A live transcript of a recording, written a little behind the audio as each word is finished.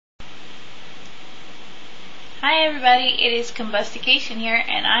Hi everybody, it is Combustication here,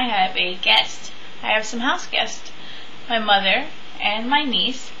 and I have a guest. I have some house guests. My mother and my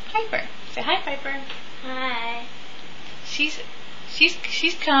niece, Piper. Say hi, Piper. Hi. She's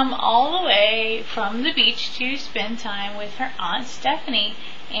come all the way from the beach to spend time with her Aunt Stephanie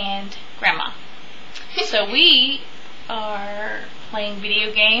and Grandma. So we are playing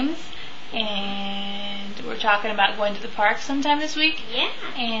video games, and we're talking about going to the park sometime this week. Yeah.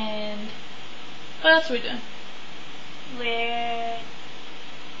 And what else are we doing? We're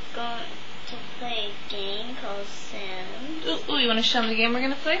going to play a game called Sims. Ooh, you want to show them the game we're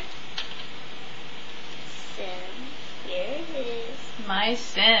going to play? Sims. Here it is. My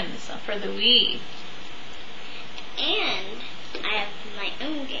Sims for the Wii. And I have my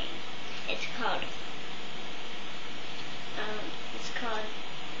own game. It's called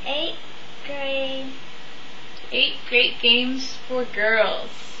 8th grade. 8 great games for girls.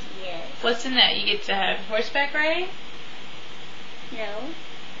 Yes. What's in that? You get to have horseback riding? No.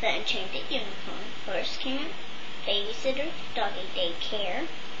 The Enchanted Unicorn. Horse camp. Babysitter. Doggy daycare.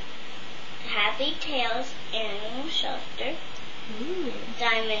 Happy Tales Animal Shelter. Ooh.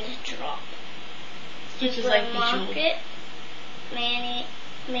 Diamond Drop. Which is like Supermarket. Mania.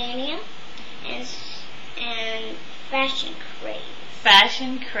 And Fashion Craze.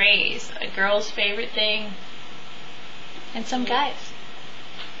 Fashion craze, a girl's favorite thing. And some guys.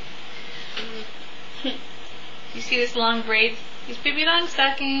 You see this long braid? These baby long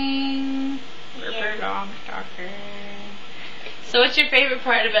stocking. Yeah. Long stocking. So what's your favorite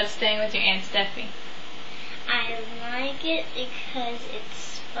part about staying with your Aunt Steffi? I like it because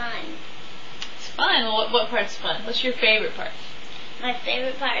it's fun. It's fun. Well, what part's fun? What's your favorite part? My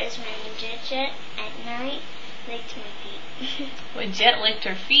favorite part is when Jet at night licked my feet. When Jet licked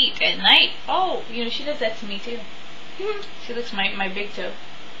her feet at night. Oh, you know, she does that to me too. She licks my big toe.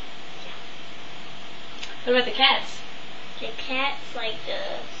 What about the cats? The cats like to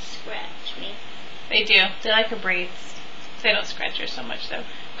scratch me. They do. They like her braids. They don't scratch her so much though.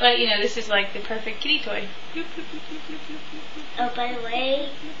 But you know, this is like the perfect kitty toy. Oh, by the way.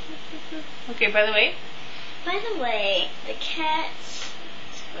 Okay, by the way. The cats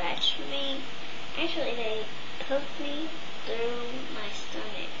scratch me. Actually, they poked me through my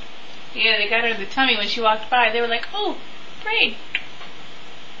stomach. Yeah, they got her in the tummy when she walked by. They were like, oh, braid.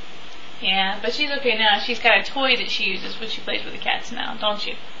 Yeah, but she's okay now. She's got a toy that she uses when she plays with the cats now, don't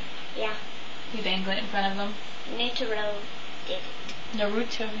you? Yeah. You dangle it in front of them. Naruto did it.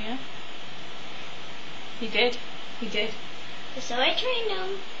 Naruto, yeah. He did. So I trained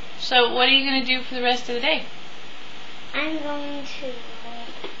him. So what are you going to do for the rest of the day? I'm going to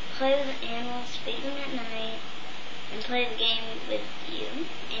play with the animals, feed them at night, and play the game with you,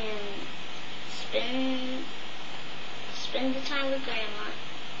 and spend the time with Grandma,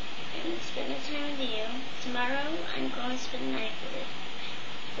 and spend the time with you. Tomorrow, I'm going to spend the night with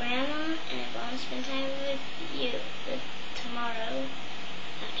Grandma, and I'm going to spend time with you tomorrow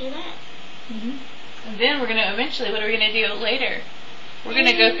after that. And then we're going to eventually, what are we going to do later? We're going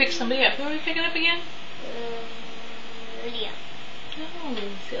to go pick somebody up. Who are we picking up again? Lydia. Oh,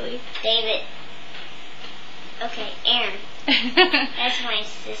 silly. David. Okay, Aaron. That's my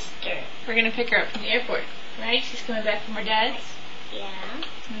sister. We're going to pick her up from the airport, right? She's coming back from her dad's. Yeah.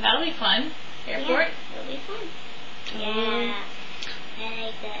 And that'll be fun. Airport? Yeah, it'll be fun. Yeah. I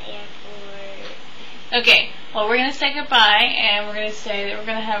like the airport. Okay, well, we're going to say goodbye, and we're going to say that we're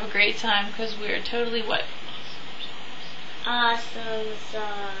going to have a great time because we are totally what?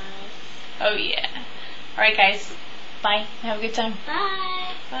 Awsomesause. Oh, yeah. All right, guys. Bye. Have a good time.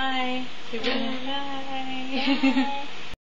 Bye. Bye. Bye. Bye. Bye.